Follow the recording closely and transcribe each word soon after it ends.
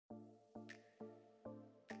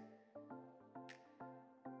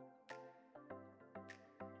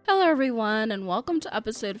Hello, everyone, and welcome to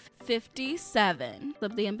episode 57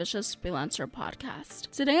 of the Ambitious Freelancer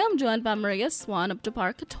podcast. Today, I'm joined by Maria Swann of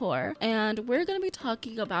Depart Couture, and we're going to be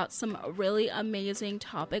talking about some really amazing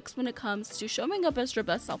topics when it comes to showing up as your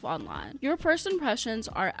best self online. Your first impressions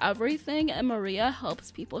are everything, and Maria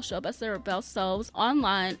helps people show up as their best selves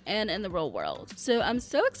online and in the real world. So I'm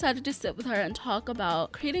so excited to sit with her and talk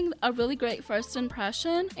about creating a really great first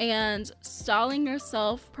impression and styling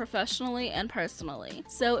yourself professionally and personally.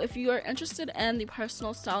 So if you are interested in the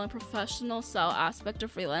personal style and professional style aspect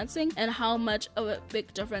of freelancing and how much of a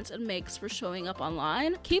big difference it makes for showing up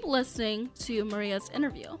online, keep listening to Maria's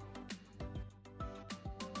interview.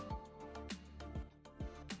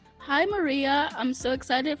 Hi, Maria. I'm so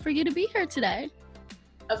excited for you to be here today.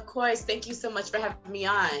 Of course. Thank you so much for having me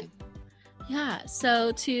on. Yeah,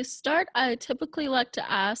 so to start, I typically like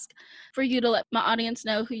to ask for you to let my audience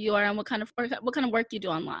know who you are and what kind of work you do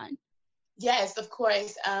online. Yes, of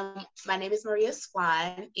course. My name is Maria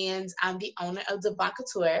Swann, and I'm the owner of Depart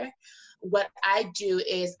Couture. What I do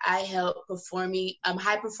is I help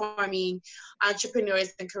high-performing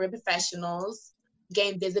entrepreneurs and career professionals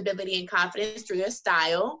gain visibility and confidence through their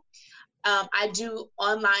style. I do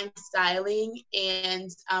online styling, and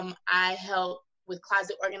I help with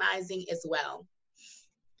closet organizing as well.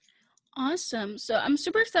 Awesome. So I'm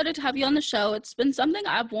super excited to have you on the show. It's been something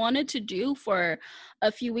I've wanted to do for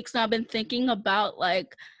a few weeks now. I've been thinking about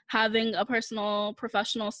having a personal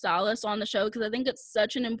professional stylist on the show because I think it's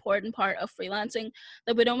such an important part of freelancing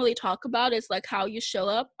that we don't really talk about. It's like how you show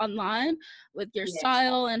up online with your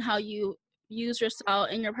style and how you use your style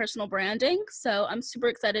in your personal branding. So I'm super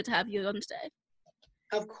excited to have you on today.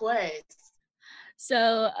 Of course.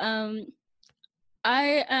 So,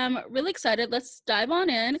 I am really excited. Let's dive on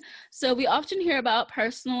in. So we often hear about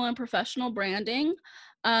personal and professional branding,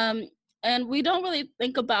 and we don't really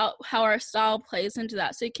think about how our style plays into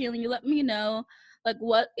that. So can you let me know,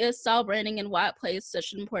 what is style branding and why it plays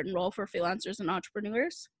such an important role for freelancers and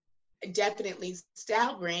entrepreneurs? Definitely.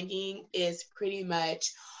 Style branding is pretty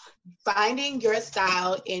much finding your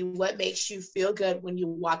style and what makes you feel good when you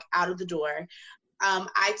walk out of the door.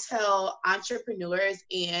 I tell entrepreneurs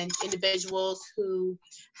and individuals who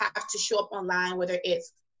have to show up online, whether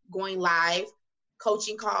it's going live,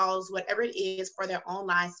 coaching calls, whatever it is for their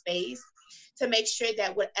online space, to make sure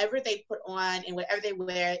that whatever they put on and whatever they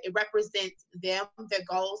wear, it represents them, their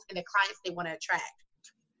goals, and the clients they want to attract.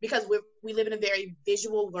 Because we live in a very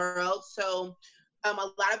visual world, so a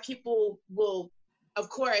lot of people will, of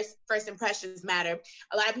course, first impressions matter.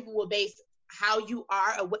 A lot of people will base how you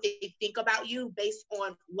are or what they think about you based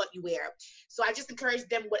on what you wear. So I just encourage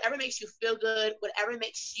them, whatever makes you feel good, whatever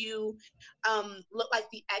makes you look like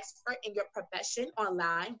the expert in your profession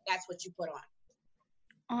online, that's what you put on.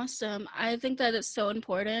 Awesome. I think that is so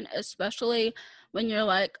important, especially when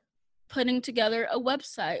you're putting together a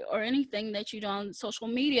website or anything that you do on social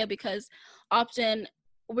media, because often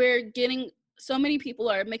so many people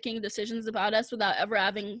are making decisions about us without ever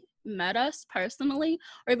having met us personally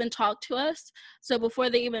or even talked to us. So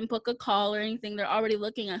before they even book a call or anything, they're already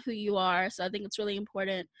looking at who you are. So I think it's really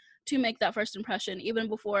important to make that first impression even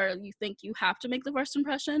before you think you have to make the first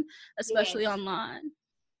impression, especially online.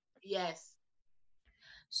 Yes.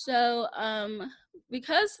 So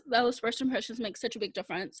because those first impressions make such a big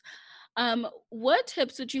difference, what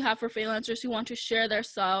tips would you have for freelancers who want to share their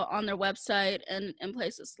style on their website and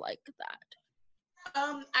places like that?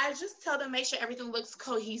 I just tell them, make sure everything looks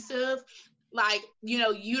cohesive.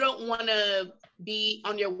 You don't want to be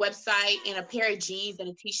on your website in a pair of jeans and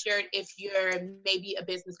a t-shirt if you're maybe a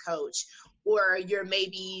business coach or you're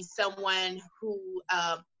maybe someone who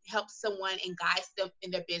helps someone and guides them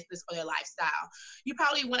in their business or their lifestyle. You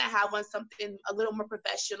probably want to have on something a little more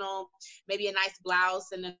professional, maybe a nice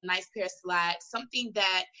blouse and a nice pair of slacks, something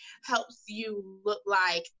that helps you look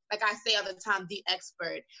like I say all the time, the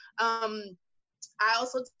expert. I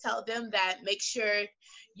also tell them that make sure,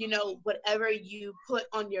 whatever you put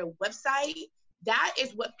on your website, that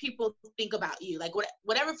is what people think about you.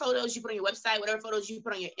 Whatever photos you put on your website, whatever photos you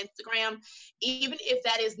put on your Instagram, even if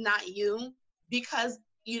that is not you, because,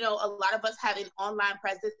 a lot of us have an online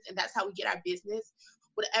presence and that's how we get our business.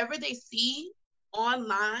 Whatever they see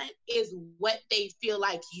online is what they feel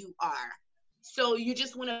like you are. So you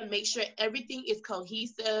just want to make sure everything is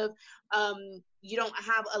cohesive. You don't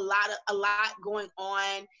have a lot going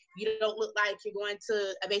on. You don't look like you're going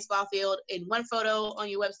to a baseball field in one photo on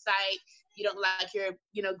your website. You don't look like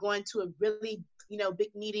you're, going to a really, big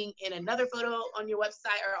meeting in another photo on your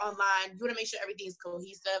website or online. You want to make sure everything is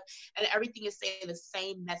cohesive and everything is saying the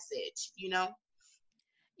same message,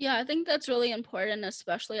 Yeah, I think that's really important,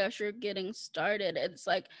 especially as you're getting started. It's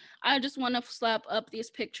like, I just want to slap up these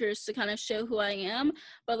pictures to kind of show who I am,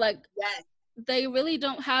 but like, Yes. they really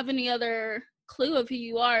don't have any other clue of who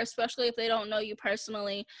you are, especially if they don't know you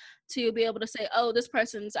personally, to be able to say, oh, this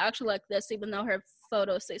person's actually like this, even though her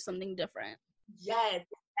photos say something different. Yes,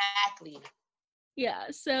 exactly. Yeah,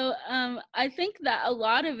 so I think that a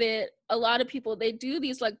lot of people, they do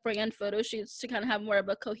these like brand photo shoots to kind of have more of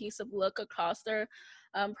a cohesive look across their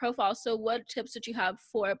profile. So what tips did you have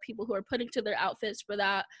for people who are putting to their outfits for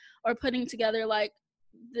that, or putting together like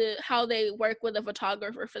how they work with a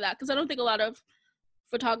photographer for that? Because I don't think a lot of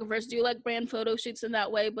photographers do like brand photo shoots in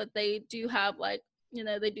that way, but they do have like,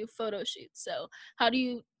 they do photo shoots. So how do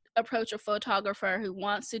you approach a photographer who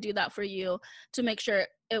wants to do that for you to make sure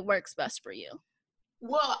it works best for you?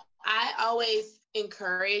 Well, I always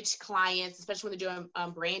encourage clients, especially when they're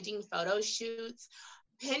doing branding photo shoots.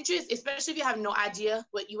 Pinterest, especially if you have no idea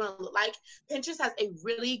what you want to look like, Pinterest has a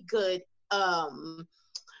really good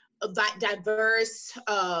diverse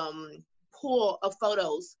pool of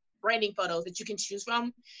photos, branding photos that you can choose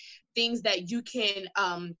from, things that you can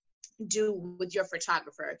do with your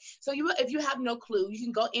photographer. So if you have no clue, you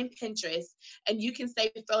can go in Pinterest and you can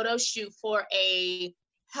say photo shoot for a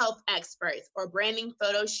health expert, or branding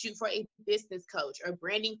photo shoot for a business coach, or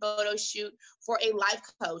branding photo shoot for a life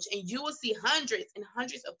coach, and you will see hundreds and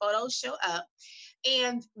hundreds of photos show up.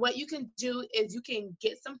 And what you can do is you can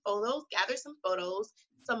get some photos, gather some photos,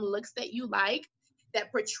 some looks that you like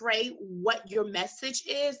that portray what your message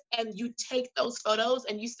is, and you take those photos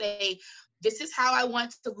and you say, this is how I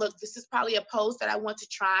want to look. This is probably a pose that I want to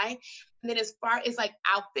try. And then as far as like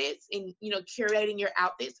outfits and, curating your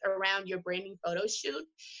outfits around your branding photo shoot,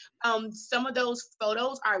 some of those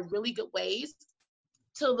photos are really good ways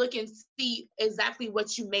to look and see exactly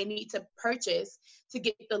what you may need to purchase to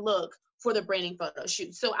get the look for the branding photo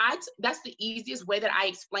shoot. So that's the easiest way that I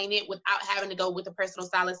explain it without having to go with a personal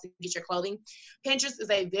stylist to get your clothing. Pinterest is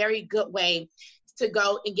a very good way to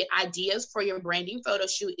go and get ideas for your branding photo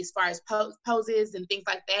shoot, as far as poses and things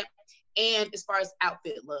like that, and as far as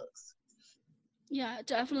outfit looks. Yeah,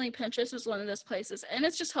 definitely Pinterest is one of those places. And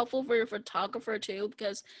it's just helpful for your photographer too,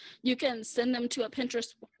 because you can send them to a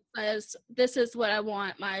Pinterest board that says, this is what I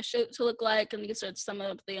want my shoot to look like. And these are some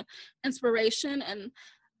of the inspiration. And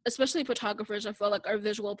especially photographers, I feel like, are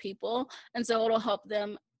visual people. And so it'll help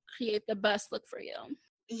them create the best look for you.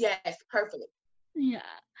 Yes, perfect. Yeah.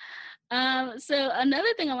 So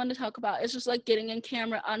another thing I want to talk about is just like getting in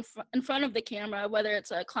front of the camera, whether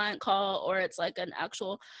it's a client call or it's like an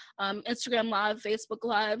actual Instagram live, Facebook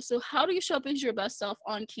live. So how do you show up as your best self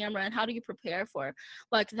on camera, and how do you prepare for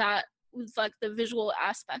like that with like the visual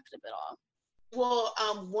aspect of it all? Well,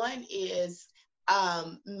 one is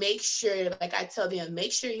make sure, like I tell them,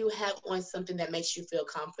 make sure you have on something that makes you feel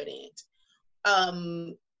confident.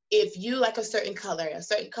 um if you like a certain color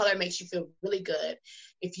makes you feel really good.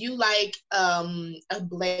 If you like a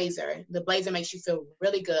blazer, the blazer makes you feel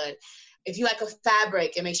really good. If you like a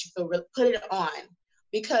fabric, it makes you feel put it on,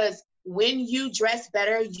 because when you dress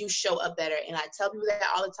better, you show up better. And I tell people that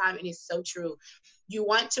all the time, and it's so true. You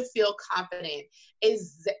want to feel confident,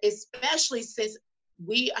 especially since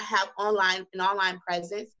we have an online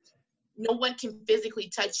presence. No one can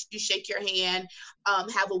physically touch you, shake your hand,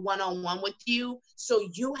 have a one-on-one with you. So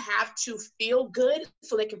you have to feel good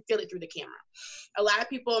so they can feel it through the camera. A lot of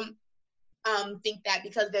people think that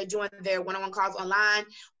because they're doing their one-on-one calls online,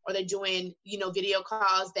 or they're doing, video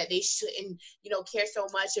calls, that they shouldn't, care so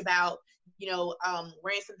much about,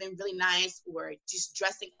 wearing something really nice or just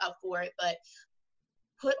dressing up for it. But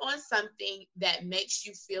put on something that makes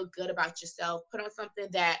you feel good about yourself. Put on something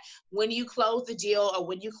that when you close the deal or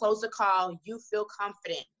when you close the call, you feel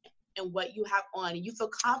confident in what you have on. And you feel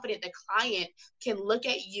confident the client can look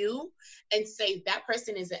at you and say, that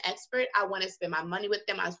person is an expert. I want to spend my money with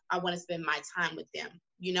them. I want to spend my time with them.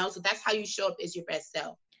 So that's how you show up as your best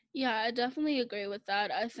self. Yeah, I definitely agree with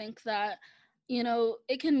that. I think that,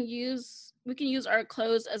 we can use our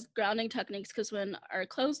clothes as grounding techniques, because when our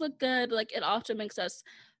clothes look good, like it often makes us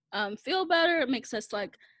feel better. It makes us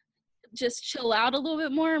like just chill out a little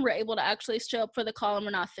bit more, and we're able to actually show up for the call and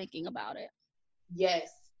we're not thinking about it. Yes.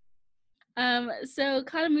 So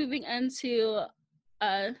kind of moving into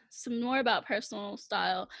some more about personal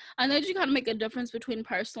style. I know you kind of make a difference between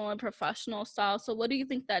personal and professional style. So what do you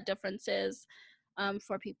think that difference is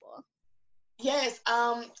for people? Yes,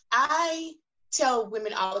 I tell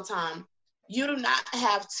women all the time, you do not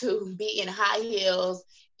have to be in high heels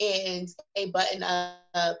and a button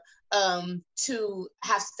up to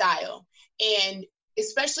have style. And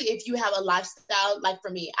especially if you have a lifestyle, like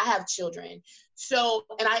for me, I have children. So,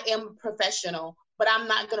 and I am professional, but I'm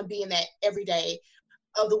not going to be in that every day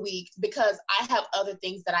of the week because I have other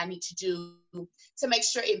things that I need to do to make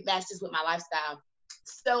sure it matches with my lifestyle.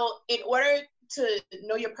 So in order to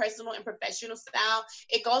know your personal and professional style,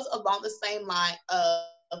 it goes along the same line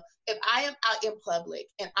of if I am out in public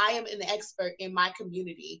and I am an expert in my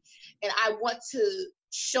community and I want to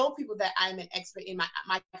show people that I'm an expert in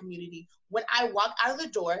my community, when I walk out of the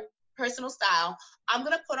door, personal style, I'm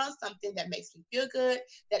going to put on something that makes me feel good,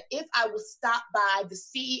 that if I will stop by the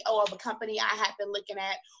CEO of a company I have been looking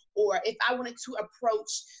at, or if I wanted to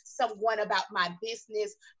approach someone about my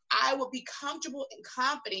business, I will be comfortable and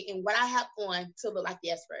confident in what I have on to look like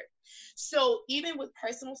the expert. So even with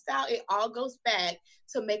personal style, it all goes back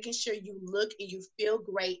to making sure you look and you feel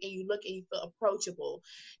great and you look and you feel approachable.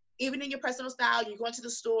 Even in your personal style, you're going to the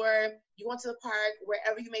store, you're going to the park,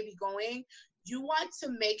 wherever you may be going, you want to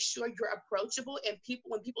make sure you're approachable, and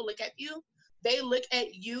people, when people look at you, they look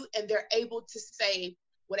at you and they're able to say,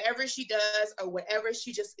 whatever she does or whatever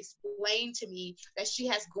she just explained to me that she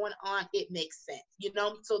has going on, it makes sense, you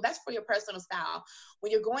know? So that's for your personal style.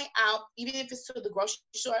 When you're going out, even if it's to the grocery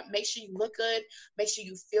store, make sure you look good, make sure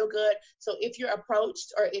you feel good. So if you're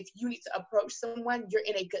approached or if you need to approach someone, you're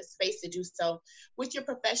in a good space to do so. With your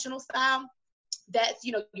professional style, that's,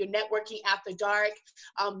 you know, you're networking after dark,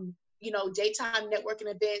 you know, daytime networking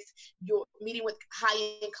events, you're meeting with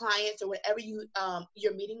high-end clients or whatever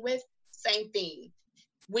you're meeting with, same thing.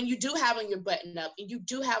 When you do have on your button up and you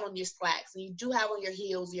do have on your slacks and you do have on your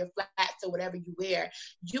heels, your flats or whatever you wear,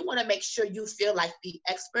 you want to make sure you feel like the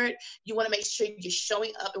expert. You want to make sure you're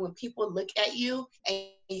showing up, and when people look at you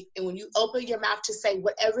and when you open your mouth to say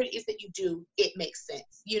whatever it is that you do, it makes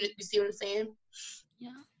sense. You see what I'm saying?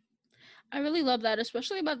 Yeah. I really love that,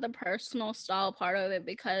 especially about the personal style part of it,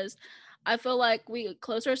 because I feel like we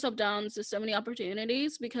close ourselves down to so many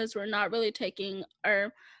opportunities because we're not really taking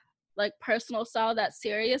our like personal style that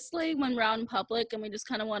seriously when we're out in public, and we just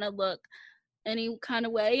kind of want to look any kind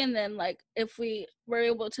of way. And then like if we were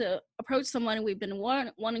able to approach someone we've been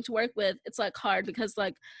wanting to work with, it's like hard because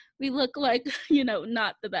like we look like you know,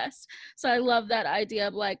 not the best. So I love that idea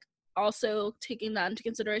of like also taking that into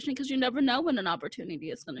consideration, because you never know when an opportunity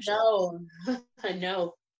is going to show. No, I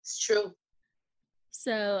know. It's true.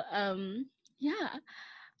 So yeah,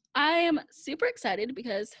 I am super excited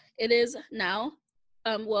because it is now,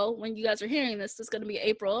 well, when you guys are hearing this, it's going to be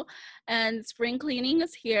April, and spring cleaning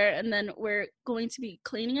is here, and then we're going to be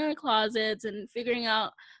cleaning our closets and figuring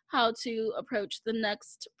out how to approach the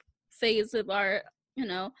next phase of our, you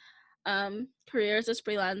know, careers as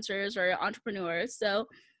freelancers or entrepreneurs. So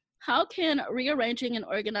how can rearranging and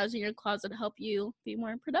organizing your closet help you be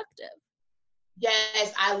more productive?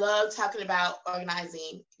 Yes, I love talking about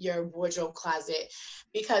organizing your wardrobe closet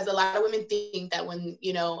because a lot of women think that when,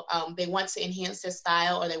 you know, they want to enhance their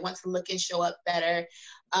style or they want to look and show up better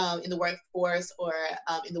in the workforce or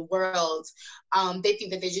in the world, they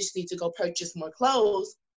think that they just need to go purchase more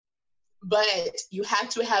clothes. But you have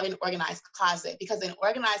to have an organized closet, because an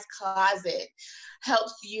organized closet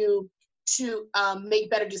helps you to make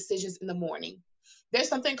better decisions in the morning. There's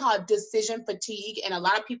something called decision fatigue, and a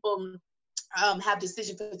lot of people have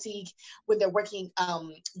decision fatigue when they're working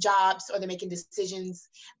jobs or they're making decisions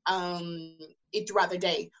throughout their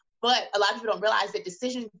day. But a lot of people don't realize that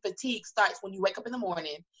decision fatigue starts when you wake up in the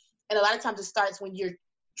morning. And a lot of times it starts when you're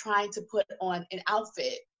trying to put on an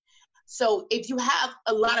outfit. So if you have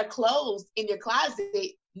a lot of clothes in your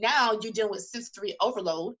closet, now you're dealing with sensory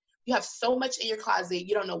overload. You have so much in your closet,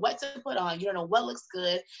 you don't know what to put on, you don't know what looks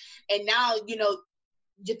good. And now, you know,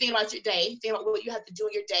 you're thinking about your day, thinking about what you have to do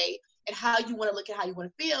in your day and how you want to look and how you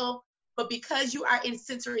want to feel. But because you are in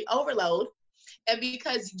sensory overload and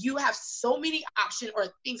because you have so many options or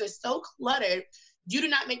things are so cluttered, you do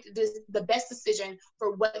not make the best decision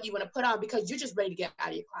for what you want to put on because you're just ready to get out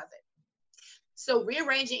of your closet. So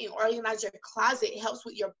rearranging and organize your closet helps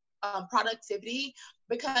with your productivity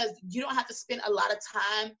because you don't have to spend a lot of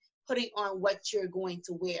time putting on what you're going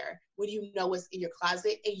to wear when you know what's in your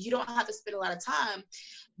closet, and you don't have to spend a lot of time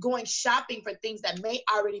going shopping for things that may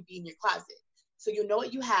already be in your closet. So you know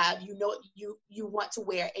what you have, you know what you want to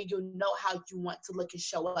wear, and you'll know how you want to look and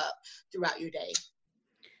show up throughout your day.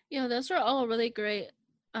 Yeah, those are all really great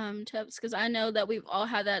tips, because I know that we've all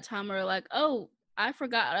had that time where we're like, oh, I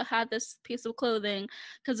forgot I had this piece of clothing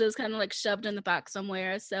because it was kind of like shoved in the back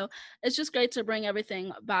somewhere. So it's just great to bring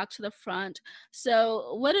everything back to the front.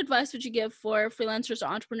 So what advice would you give for freelancers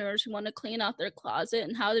or entrepreneurs who want to clean out their closet,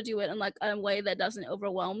 and how to do it in like a way that doesn't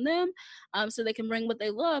overwhelm them, so they can bring what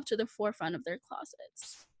they love to the forefront of their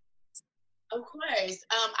closets? Of course.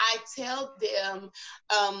 I tell them,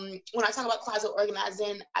 when I talk about closet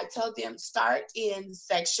organizing, I tell them start in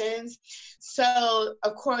sections. So,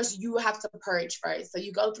 of course, you have to purge first. So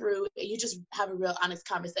you go through and you just have a real honest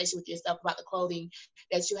conversation with yourself about the clothing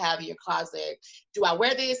that you have in your closet. Do I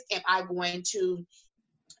wear this? Am I going to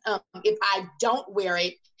if I don't wear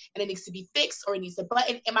it and it needs to be fixed or it needs a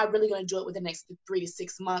button, am I really going to do it within the next 3 to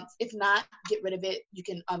 6 months? If not, get rid of it. You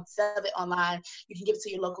can sell it online. You can give it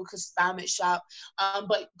to your local consignment shop.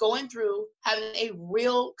 But going through, having a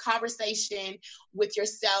real conversation with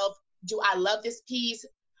yourself. Do I love this piece?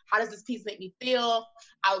 How does this piece make me feel?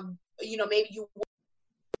 Maybe you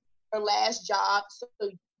your last job, so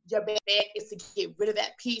your bag is to get rid of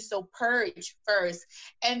that piece. So purge first,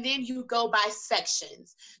 and then you go by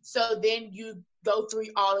sections. So then you go through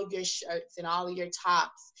all of your shirts and all of your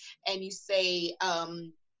tops, and you say,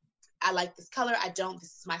 I like this color. I don't.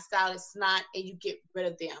 This is my style. It's not. And you get rid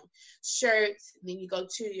of them. Shirts. Then you go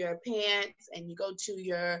to your pants, and you go to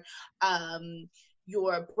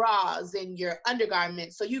your bras and your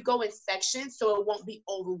undergarments. So you go in sections, so it won't be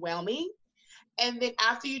overwhelming. And then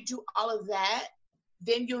after you do all of that,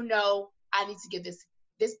 then you'll know I need to give this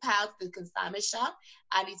pile to the consignment shop.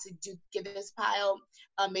 I need to give this pile,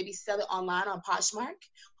 maybe sell it online on Poshmark,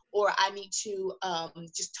 or I need to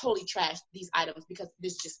just totally trash these items because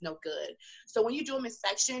it's just no good. So when you do them in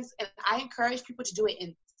sections, and I encourage people to do it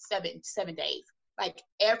in seven days, like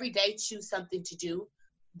every day choose something to do.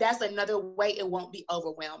 That's another way it won't be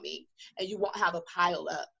overwhelming and you won't have a pile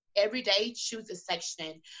up. Every day choose a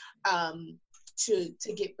section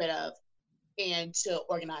to get rid of and to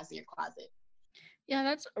organize in your closet. Yeah,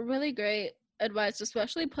 that's really great advice,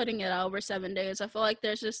 especially putting it out over 7 days. I feel like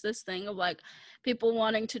there's just this thing of like people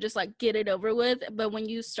wanting to just like get it over with. But when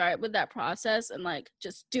you start with that process and like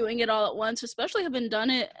just doing it all at once, especially having done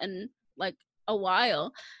it in like a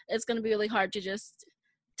while, it's going to be really hard to just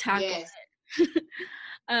tackle it.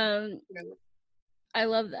 I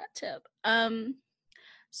love that tip.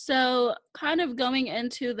 So kind of going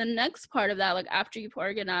into the next part of that, like after you've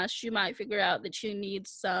organized, you might figure out that you need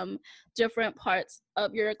some different parts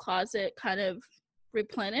of your closet kind of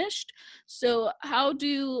replenished. So how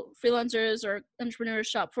do freelancers or entrepreneurs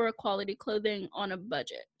shop for quality clothing on a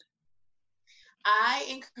budget? I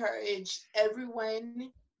encourage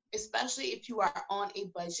everyone, especially if you are on a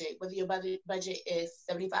budget, whether your budget is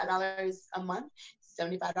 $75 a month,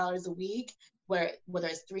 $75 a week, whether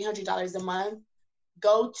it's $300 a month,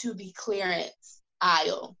 go to the clearance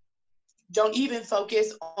aisle. Don't even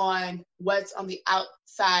focus on what's on the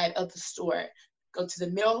outside of the store. Go to the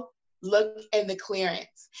middle, look in the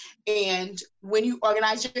clearance. And when you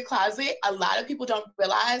organize your closet, a lot of people don't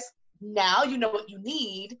realize now you know what you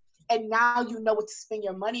need and now you know what to spend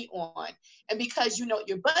your money on. And because you know what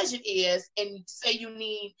your budget is, and say you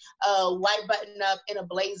need a white button up and a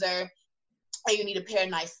blazer and you need a pair of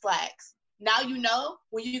nice slacks. Now you know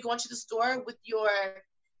when you go into the store with your,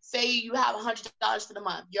 say you have $100 for the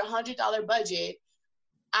month, your $100 budget,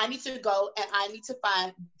 I need to go and I need to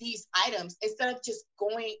find these items instead of just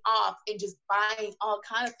going off and just buying all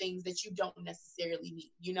kind of things that you don't necessarily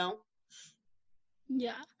need, you know?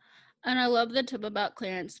 Yeah. And I love the tip about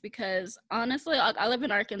clearance because honestly, like I live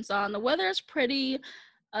in Arkansas and the weather is pretty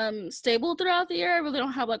stable throughout the year. I really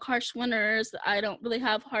don't have like harsh winters. I don't really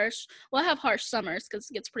have I have harsh summers because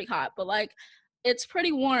it gets pretty hot, but like it's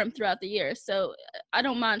pretty warm throughout the year. So I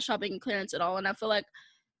don't mind shopping clearance at all. And I feel like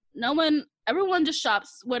everyone just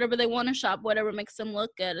shops whatever they want to shop, whatever makes them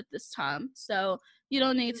look good at this time. So you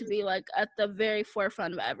don't need to be like at the very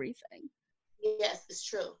forefront of everything. Yes, it's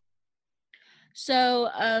true. So,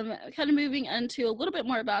 kind of moving into a little bit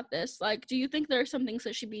more about this, like, do you think there are some things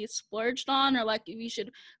that should be splurged on, or like you should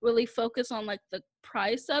really focus on like the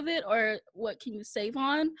price of it, or what can you save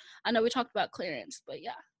on? I know we talked about clearance, but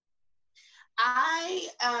yeah.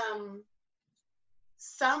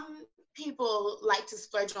 Some people like to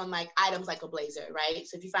splurge on like items like a blazer, right?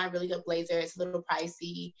 So if you find a really good blazer, it's a little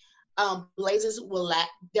pricey. Blazers will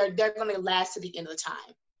they're going to last to the end of the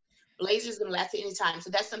time. Blazers going to last at any time. So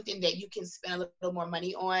that's something that you can spend a little more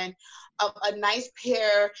money on. A nice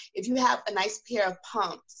pair, if you have a nice pair of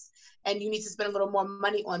pumps and you need to spend a little more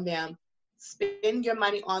money on them, spend your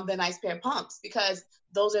money on the nice pair of pumps because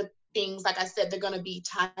those are things, like I said, they're going to be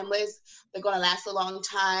timeless. They're going to last a long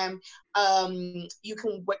time. You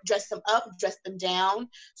can dress them up, dress them down.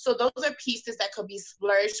 So those are pieces that could be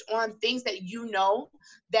splurged on, things that you know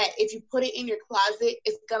that if you put it in your closet,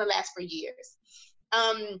 it's going to last for years.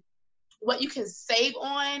 What you can save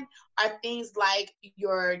on are things like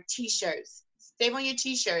your t-shirts. Save on your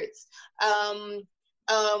t-shirts.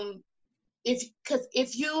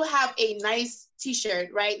 if you have a nice t-shirt,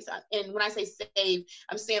 right? So, and when I say save,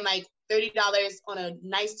 I'm saying like $30 on a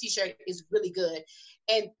nice t-shirt is really good,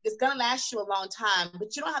 and it's gonna last you a long time,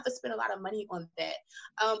 but you don't have to spend a lot of money on that.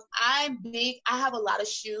 I'm big. I have a lot of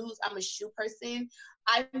shoes. I'm a shoe person.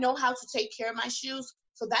 I know how to take care of my shoes,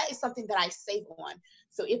 so that is something that I save on.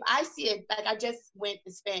 So if I see it, like I just went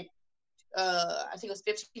and spent, I think it was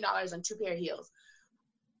 $15 on two pair of heels.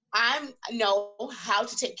 I know how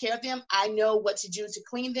to take care of them. I know what to do to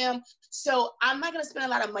clean them. So I'm not going to spend a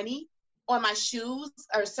lot of money on my shoes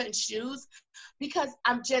or certain shoes because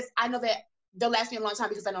I know that they'll last me a long time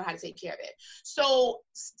because I know how to take care of it. So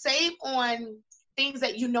save on things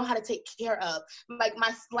that you know how to take care of. Like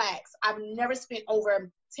my slacks. I've never spent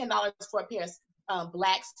over $10 for a pair of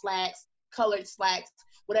black slacks, colored slacks,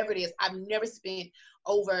 whatever it is. I've never spent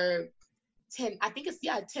over $10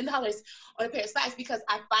 on a pair of slacks because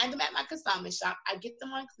I find them at my consignment shop. I get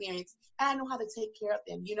them on clearance and I know how to take care of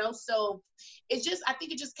them, you know? So I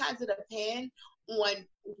think it just kind of depends on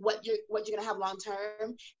what you're gonna have long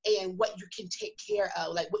term and what you can take care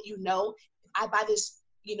of, like what you know. I buy this,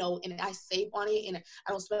 and I save on it and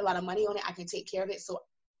I don't spend a lot of money on it. I can take care of it. So,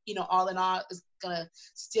 all in all, it's gonna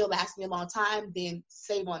still last me a long time, then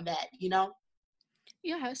save on that.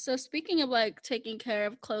 Yeah, so speaking of like taking care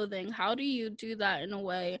of clothing, how do you do that in a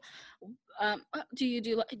way? Do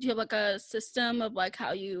you have like a system of like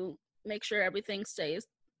how you make sure everything stays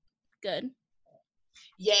good?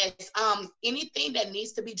 Yes. Anything that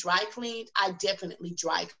needs to be dry cleaned, I definitely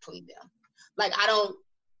dry clean them. Like I don't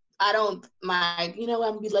mind, I'm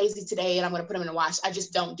gonna be lazy today and I'm gonna put them in the wash. I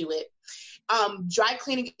just don't do it. Dry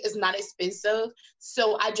cleaning is not expensive,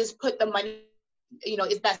 so I just put the money,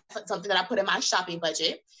 that's something that I put in my shopping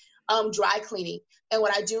budget. Dry cleaning. And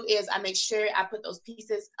what I do is I make sure I put those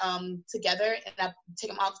pieces together and I take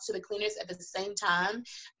them off to the cleaners at the same time.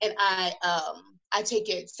 And I take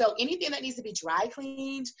it. So anything that needs to be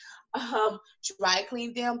um, dry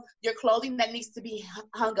clean them. Your clothing that needs to be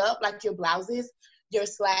hung up, like your blouses, your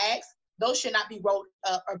slacks, those should not be rolled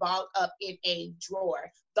up or balled up in a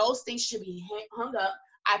drawer. Those things should be hung up.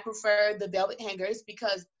 I prefer the velvet hangers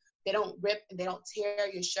because they don't rip and they don't tear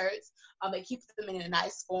your shirts. They keep them in a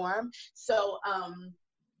nice form. So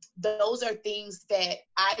those are things that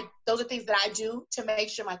I do to make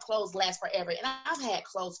sure my clothes last forever. And I've had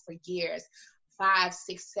clothes for years, 5,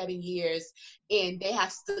 6, 7 years, and they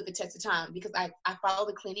have stood the test of time because I follow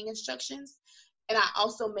the cleaning instructions. And I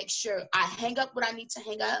also make sure I hang up what I need to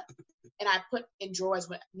hang up and I put in drawers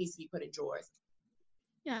what needs to be put in drawers.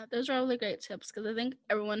 Yeah, those are really great tips because I think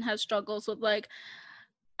everyone has struggles with like,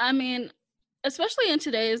 I mean, especially in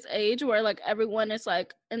today's age where like everyone is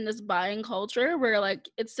like in this buying culture where like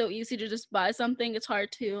it's so easy to just buy something, it's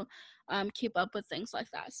hard to keep up with things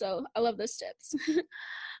like that. So I love those tips.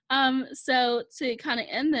 So to kind of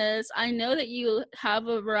end this, I know that you have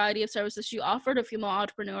a variety of services you offer to female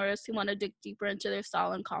entrepreneurs who want to dig deeper into their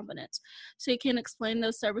style and confidence. So you can explain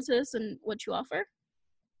those services and what you offer?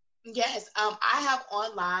 Yes, I have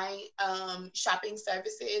online shopping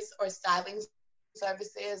services or styling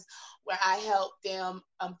services where I help them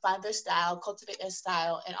find their style, cultivate their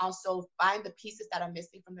style, and also find the pieces that are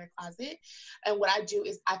missing from their closet. And what I do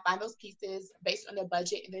is I find those pieces based on their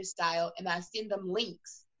budget and their style, and I send them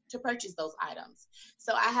links to purchase those items.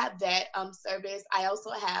 So I have that service. I also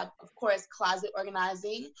have, of course, closet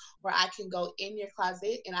organizing, where I can go in your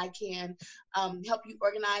closet and I can help you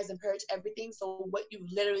organize and purge everything. So what you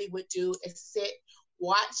literally would do is sit,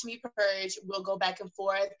 watch me purge. We'll go back and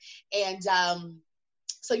forth, and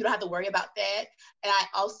so you don't have to worry about that. And I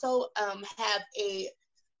also have a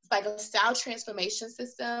style transformation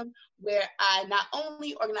system where I not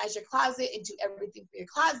only organize your closet and do everything for your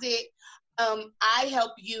closet, I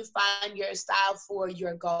help you find your style for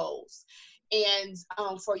your goals and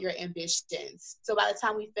for your ambitions. So by the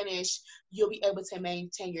time we finish, you'll be able to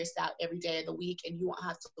maintain your style every day of the week, and you won't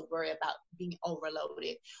have to worry about being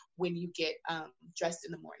overloaded when you get dressed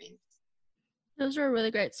in the morning. Those are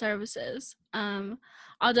really great services.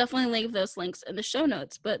 I'll definitely leave those links in the show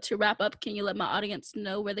notes. But to wrap up, can you let my audience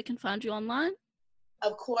know where they can find you online?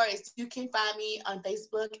 Of course, you can find me on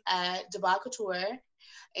Facebook at Devon Couture,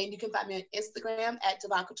 and you can find me on Instagram at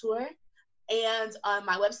Devon Couture, and on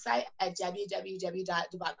my website at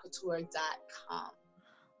www.devocouture.com.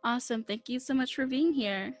 Awesome. Thank you so much for being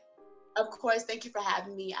here. Of course, thank you for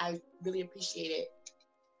having me. I really appreciate it.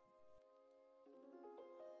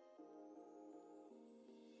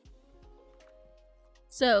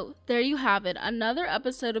 So there you have it. Another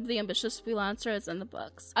episode of The Ambitious Freelancer is in the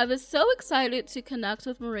books. I was so excited to connect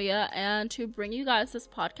with Maria and to bring you guys this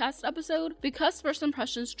podcast episode because first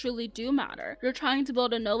impressions truly do matter. You're trying to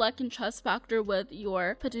build a know, like, and trust factor with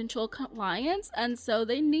your potential clients, and so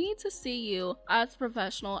they need to see you as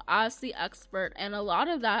professional, as the expert, and a lot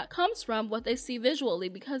of that comes from what they see visually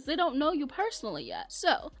because they don't know you personally yet.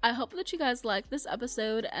 So I hope that you guys like this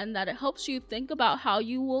episode and that it helps you think about how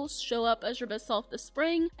you will show up as your best self this spring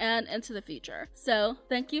and into the future. So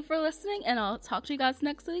thank you for listening, and I'll talk to you guys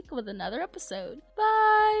next week with another episode.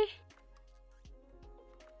 Bye!